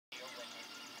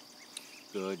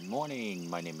Good morning.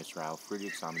 My name is Ralf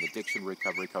Friedrichs. I'm an addiction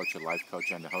recovery coach, a life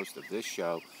coach, and the host of this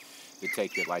show, the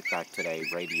Take Your Life Back Today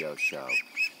radio show.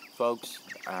 Folks,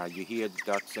 you hear the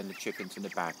ducks and the chickens in the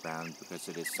background because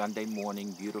it is Sunday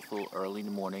morning, beautiful, early in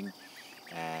the morning,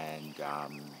 and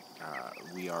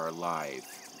we are alive.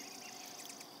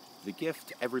 The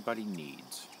gift everybody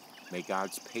needs. May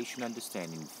God's patient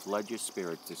understanding flood your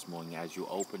spirit this morning as you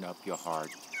open up your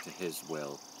heart to His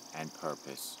will and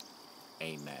purpose.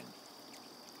 Amen.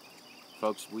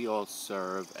 Folks, we all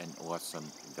serve an awesome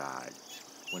God.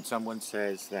 When someone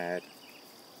says that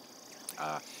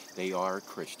they are a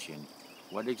Christian,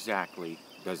 what exactly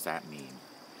does that mean?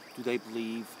 Do they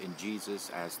believe in Jesus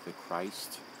as the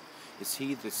Christ? Is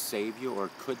He the Savior,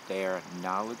 or could their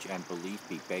knowledge and belief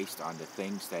be based on the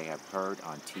things they have heard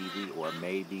on TV or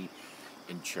maybe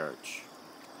in church?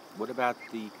 What about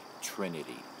the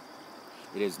Trinity?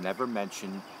 It is never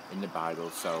mentioned in the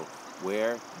Bible, so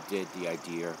where did the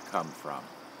idea come from?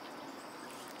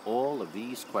 All of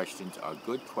these questions are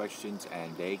good questions,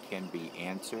 and they can be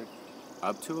answered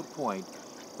up to a point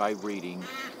by reading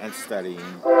and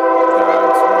studying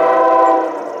God's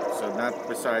Word. So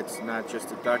not just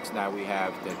the ducks, now we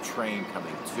have the train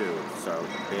coming too, so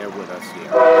bear with us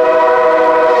here.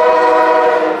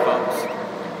 Folks,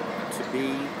 to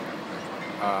be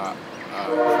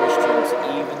Christians,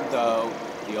 even though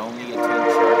they only attend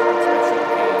church on special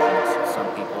occasions, some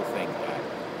people think that.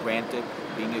 Granted,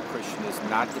 being a Christian is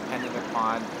not dependent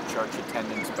upon church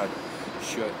attendance, but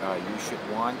you should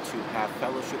want to have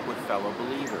fellowship with fellow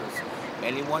believers.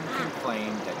 Anyone can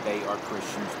claim that they are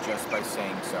Christians just by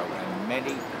saying so, and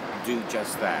many do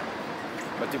just that.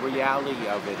 But the reality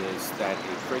of it is that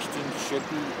a Christian should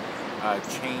be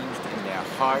changed in their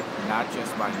heart, not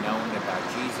just by knowing about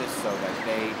Jesus, so that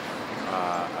they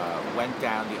went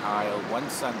down the aisle one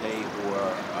Sunday or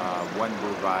one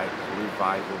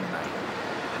revival night.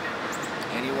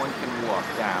 Anyone can walk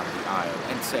down the aisle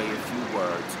and say a few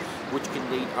words which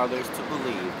can lead others to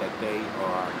believe that they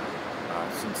are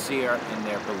sincere in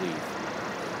their belief.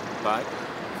 But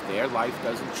if their life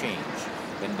doesn't change,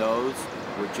 then those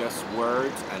were just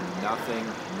words and nothing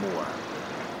more.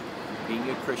 Being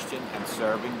a Christian and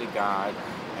serving the God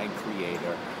and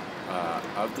Creator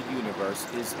of the universe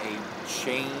is a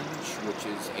change which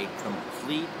is a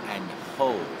complete and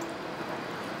whole,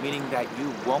 meaning that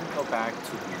you won't go back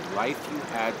to the life you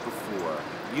had before.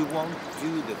 You won't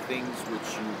do the things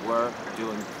which you were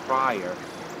doing prior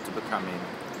to becoming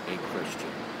a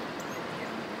Christian.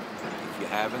 If you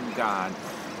haven't gone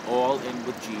all in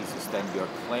with Jesus, then your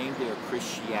claim to your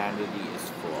Christianity is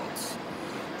false.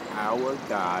 Our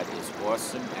God is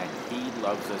awesome and He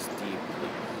loves us deeply.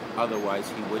 Otherwise,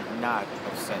 He would not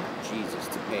have sent Jesus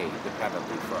to pay the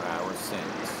penalty for our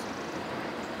sins.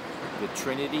 The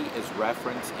Trinity is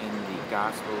referenced in the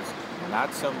Gospels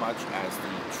not so much as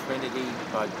the Trinity,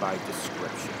 but by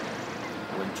description.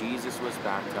 When Jesus was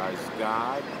baptized,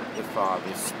 God the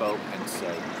Father spoke and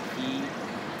said He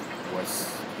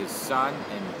was His Son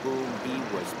in whom He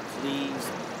was pleased,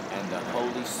 and the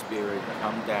Holy Spirit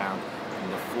come down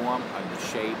in the form and the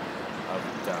shape of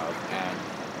a dove and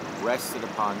rested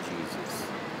upon Jesus.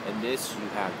 In this you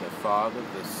have the Father,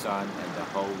 the Son, and the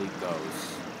Holy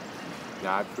Ghost.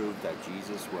 God proved that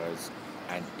Jesus was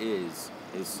and is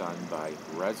His Son by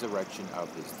resurrection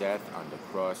of His death on the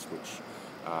cross, which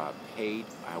paid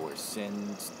our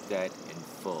sins debt in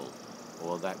full.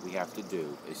 All that we have to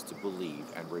do is to believe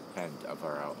and repent of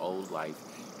our old life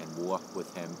and walk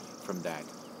with Him from that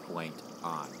point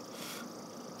on.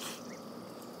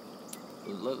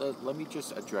 Let me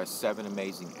just address 7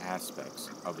 amazing aspects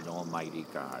of an almighty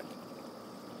God.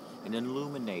 An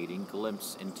illuminating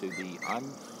glimpse into the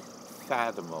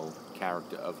unfathomable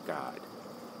character of God.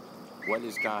 What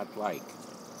is God like?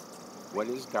 What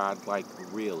is God like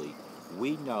really?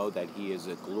 We know that He is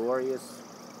a glorious,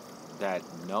 that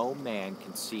no man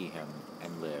can see Him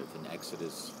and live, in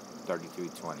Exodus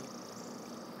 33:20.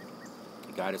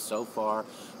 God is so far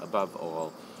above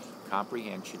all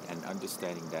comprehension and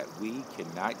understanding that we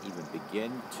cannot even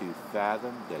begin to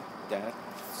fathom the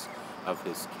depths of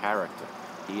His character.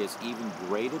 He is even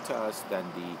greater to us than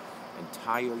the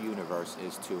entire universe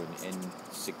is to an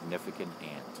insignificant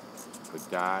ant.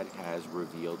 But God has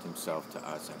revealed Himself to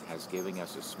us and has given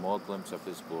us a small glimpse of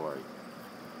His glory,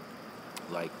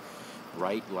 like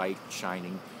bright light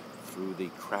shining through the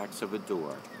cracks of a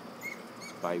door.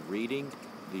 By reading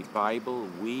the Bible,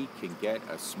 we can get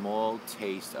a small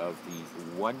taste of the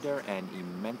wonder and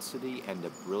immensity and the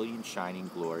brilliant shining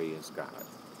glory of God.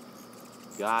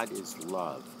 God is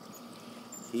love.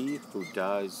 He who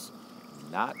does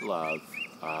not love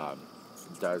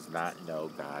does not know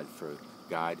God, for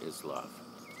God is love.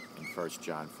 in 1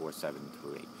 John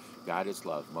 4:7-8. God is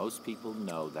love. Most people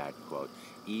know that quote,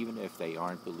 even if they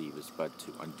aren't believers, but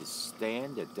to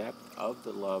understand the depth of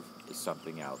the love is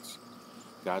something else.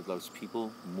 God loves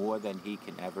people more than he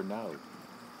can ever know.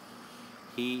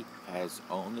 He has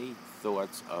only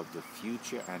thoughts of the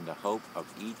future and the hope of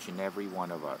each and every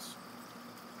one of us.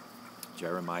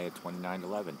 Jeremiah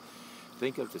 29:11.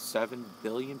 Think of the 7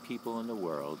 billion people in the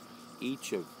world,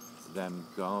 each of them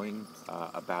going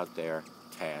about their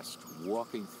task,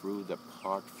 walking through the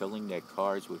park, filling their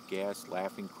cars with gas,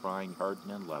 laughing, crying,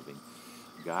 hurting, and loving.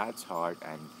 God's heart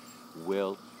and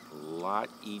will lot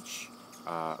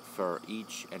for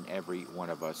each and every one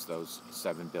of us, those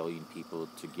 7 billion people,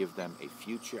 to give them a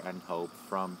future and hope,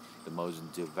 from the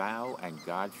most devout and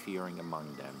God-fearing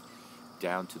among them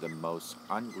down to the most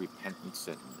unrepentant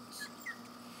sinners.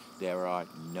 There are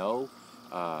no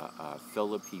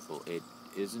filler people. It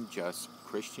isn't just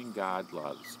Christian God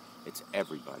loves. It's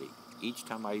everybody. Each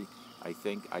time I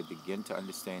think I begin to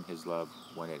understand his love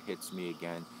when it hits me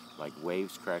again, like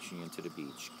waves crashing into the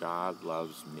beach. God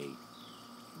loves me.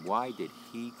 Why did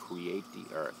he create the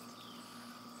earth?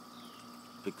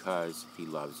 Because he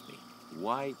loves me.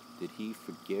 Why did he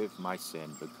forgive my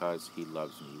sin? Because he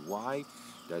loves me. Why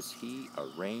does he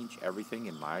arrange everything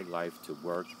in my life to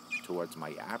work towards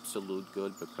my absolute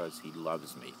good? Because he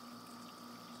loves me.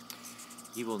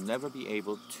 He will never be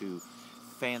able to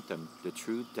fathom the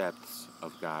true depths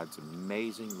of God's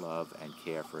amazing love and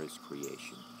care for his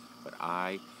creation, but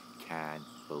I can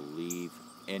believe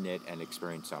in it and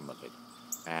experience some of it.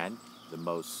 And the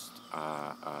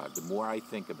more I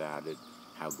think about it,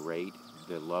 how great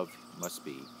the love must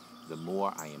be, the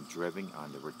more I am driven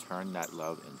on to return that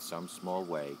love in some small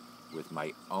way with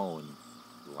my own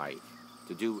life,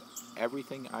 to do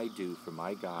everything I do for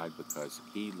my God because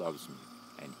he loves me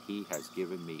and he has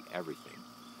given me everything.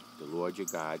 The Lord your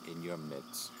God in your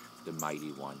midst, the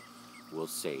mighty one, will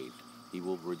save. He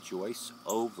will rejoice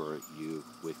over you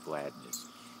with gladness.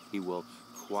 He will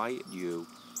quiet you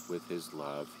with his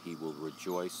love. He will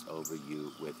rejoice over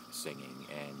you with singing.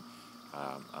 And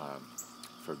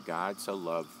for God so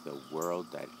loved the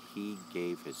world that he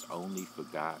gave his only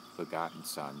begotten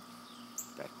Son,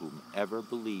 that whomever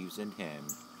believes in him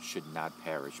should not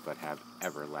perish but have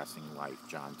everlasting life.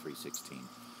 John 3:16.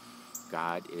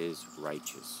 God is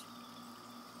righteous.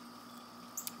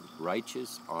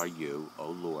 Righteous are you,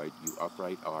 O Lord, you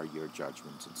upright are your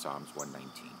judgments, in Psalms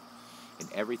 119. In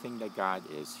everything that God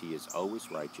is, he is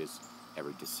always righteous.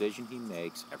 Every decision he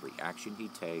makes, every action he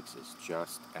takes is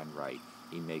just and right.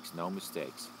 He makes no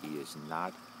mistakes. He is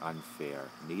not unfair.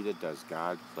 Neither does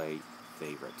God play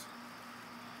favorites.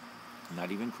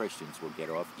 Not even Christians will get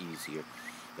off easier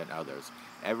than others.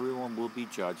 Everyone will be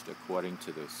judged according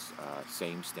to this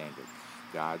same standard,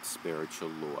 God's spiritual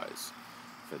laws.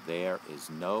 For there is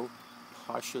no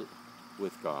partial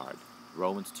with God.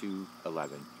 Romans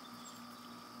 2:11.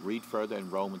 Read further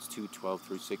in Romans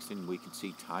 2:12-16. We can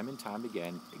see time and time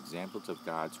again examples of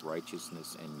God's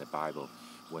righteousness in the Bible.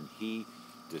 When he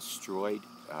destroyed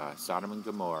Sodom and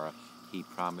Gomorrah, he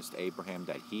promised Abraham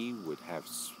that he would have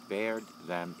spared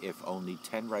them if only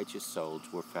 10 righteous souls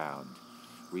were found.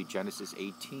 Read Genesis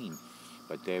 18.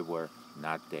 But they were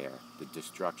not there. The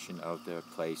destruction of the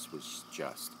place was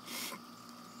just.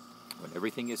 When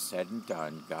everything is said and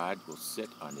done, God will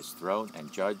sit on his throne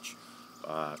and judge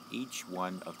each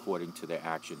one according to their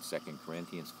actions. 2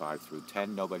 Corinthians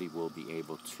 5-10. Nobody will be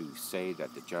able to say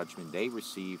that the judgment they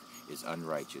receive is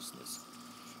unrighteousness.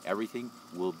 Everything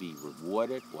will be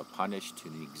rewarded or punished to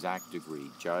the exact degree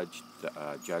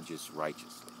judges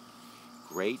righteously.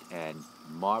 Great and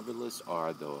marvelous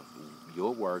are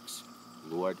your works,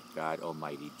 Lord God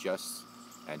Almighty. Just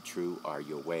and true are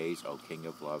your ways, O King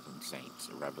of love and saints.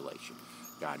 Revelation.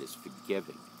 God is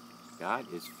forgiving. God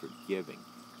is forgiving.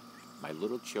 My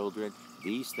little children,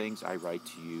 these things I write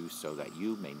to you so that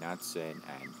you may not sin.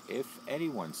 And if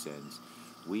anyone sins,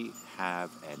 we have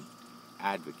an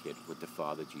advocate with the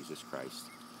Father, Jesus Christ,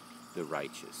 the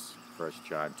righteous. 1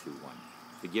 John 2:1.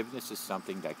 Forgiveness is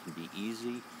something that can be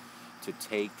easy to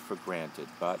take for granted,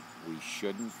 but we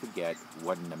shouldn't forget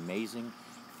what an amazing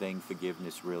thing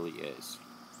forgiveness really is.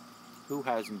 Who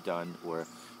hasn't done or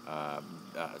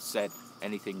said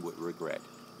anything with regret?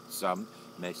 Some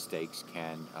mistakes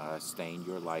can stain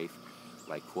your life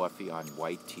like coffee on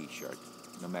white t-shirt.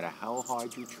 No matter how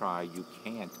hard you try, you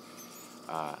can't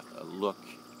look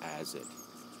as it,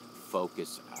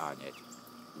 focus on it,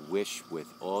 wish with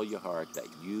all your heart that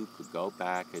you could go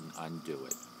back and undo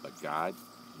it. But God,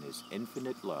 in his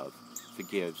infinite love,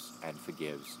 forgives and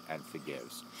forgives and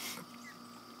forgives.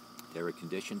 There are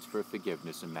conditions for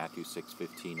forgiveness in Matthew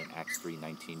 6:15 and Acts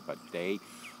 3:19, but they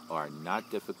are not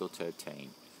difficult to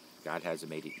attain. God has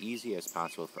made it easy as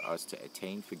possible for us to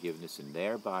attain forgiveness and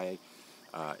thereby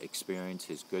experience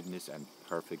His goodness and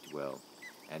perfect will.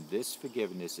 And this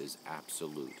forgiveness is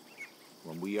absolute.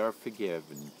 When we are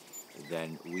forgiven,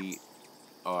 then we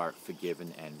are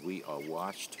forgiven and we are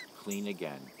washed clean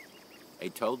again. A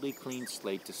totally clean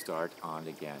slate to start on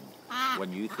again.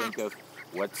 When you think of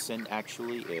what sin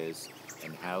actually is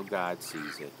and how God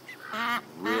sees it,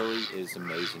 really is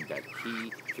amazing that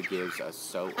He forgives us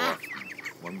so often.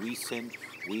 When we sin,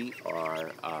 we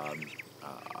are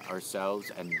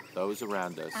ourselves and those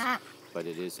around us, but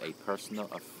it is a personal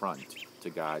affront to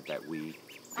God that we,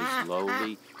 His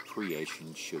lowly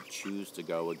creation, should choose to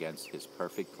go against His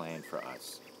perfect plan for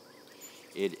us.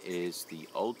 It is the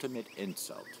ultimate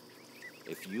insult.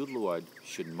 If you, Lord,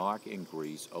 should mark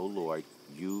inquiries, O Lord,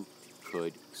 you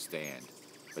could stand.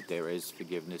 But there is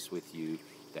forgiveness with you,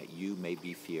 that you may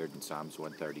be feared in Psalms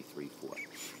 133:4.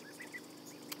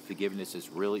 Forgiveness is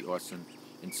really awesome,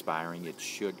 inspiring. It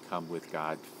should come with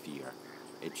God fear.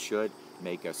 It should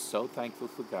make us so thankful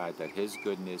for God that His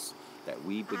goodness that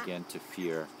we begin to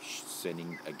fear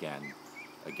sinning again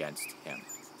against Him.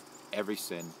 Every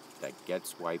sin that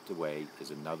gets wiped away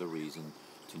is another reason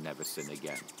to never sin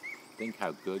again. Think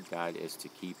how good God is to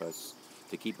keep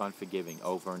on forgiving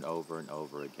over and over and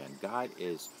over again. God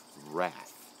is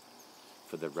wrath.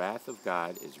 For the wrath of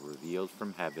God is revealed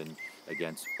from heaven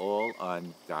against all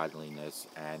ungodliness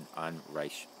and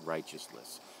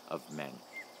unrighteousness of men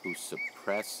who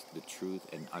suppress the truth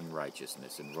in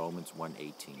unrighteousness. In Romans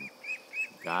 1:18,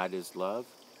 God is love,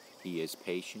 He is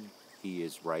patient, He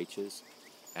is righteous,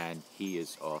 and He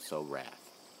is also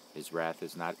wrath. His wrath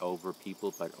is not over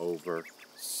people, but over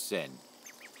sin.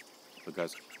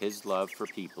 Because His love for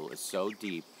people is so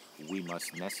deep, we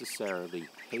must necessarily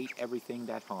hate everything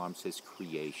that harms His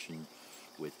creation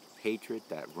with hatred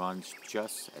that runs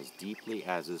just as deeply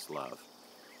as His love.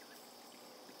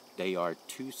 They are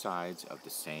two sides of the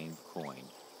same coin.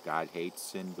 God hates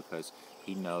sin because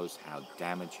He knows how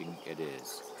damaging it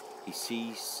is. He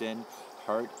sees sin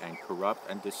hurt and corrupt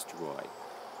and destroy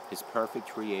His perfect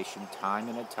creation time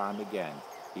and time again.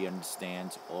 He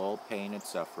understands all pain and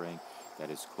suffering that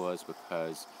is caused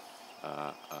because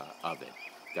of it.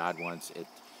 God wants it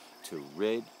to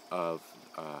rid of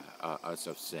us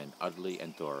of sin utterly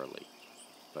and thoroughly.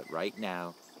 But right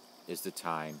now is the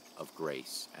time of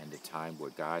grace and the time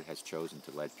where God has chosen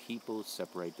to let people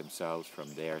separate themselves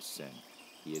from their sin.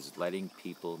 He is letting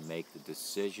people make the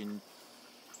decision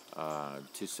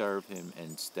to serve Him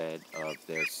instead of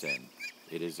their sin.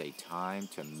 It is a time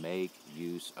to make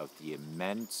use of the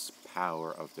immense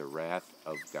power of the wrath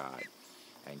of God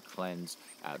and cleanse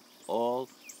out all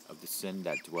of the sin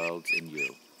that dwells in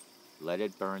you. Let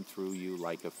it burn through you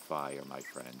like a fire, my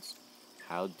friends.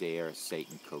 How dare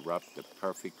Satan corrupt the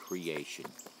perfect creation?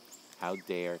 How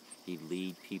dare he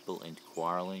lead people into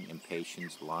quarreling,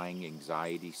 impatience, lying,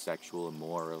 anxiety, sexual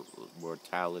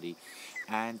immorality,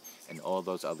 and all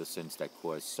those other sins that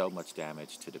cause so much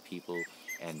damage to the people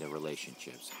and their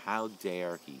relationships? How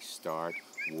dare he start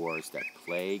wars that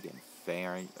plague and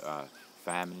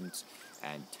famines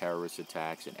and terrorist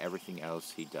attacks and everything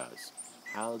else he does?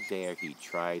 How dare he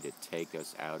try to take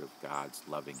us out of God's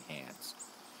loving hands?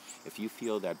 If you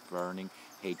feel that burning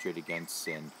hatred against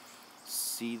sin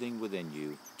seething within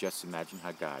you, just imagine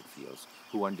how God feels,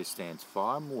 who understands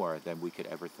far more than we could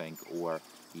ever think or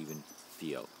even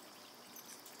feel.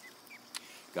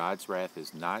 God's wrath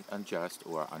is not unjust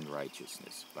or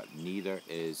unrighteousness, but neither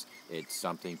is it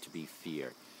something to be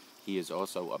feared. He is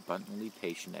also abundantly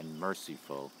patient and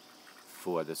merciful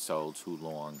for the souls who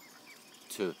long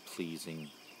to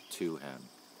pleasing to Him.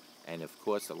 And of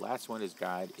course, the last one is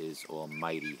God is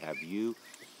almighty. Have you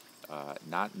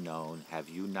not known, have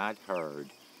you not heard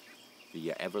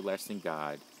the everlasting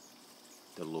God,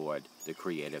 the Lord, the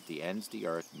Creator, the ends the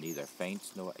earth, neither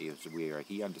faints nor is weary.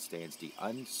 He understands the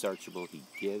unsearchable. He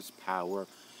gives power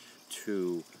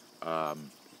to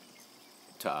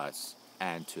us,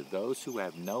 and to those who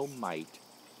have no might,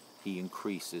 He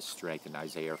increases strength. In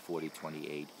Isaiah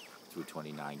 40:28 through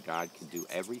 29, God can do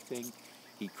everything.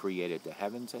 He created the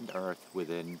heavens and earth with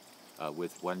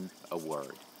one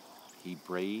word. He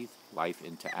breathed life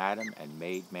into Adam and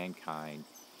made mankind.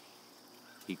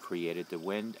 He created the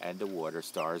wind and the water,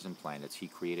 stars and planets. He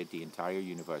created the entire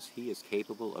universe. He is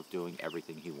capable of doing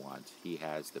everything He wants. He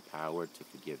has the power to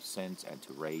forgive sins and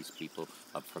to raise people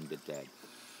up from the dead.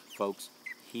 Folks,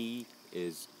 He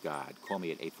is God. Call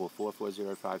me at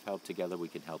 844-405-HELP. Together we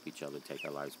can help each other take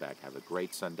our lives back. Have a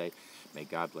great Sunday. May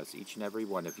God bless each and every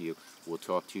one of you. We'll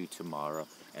talk to you tomorrow,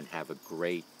 and have a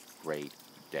great, great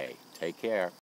day. Take care.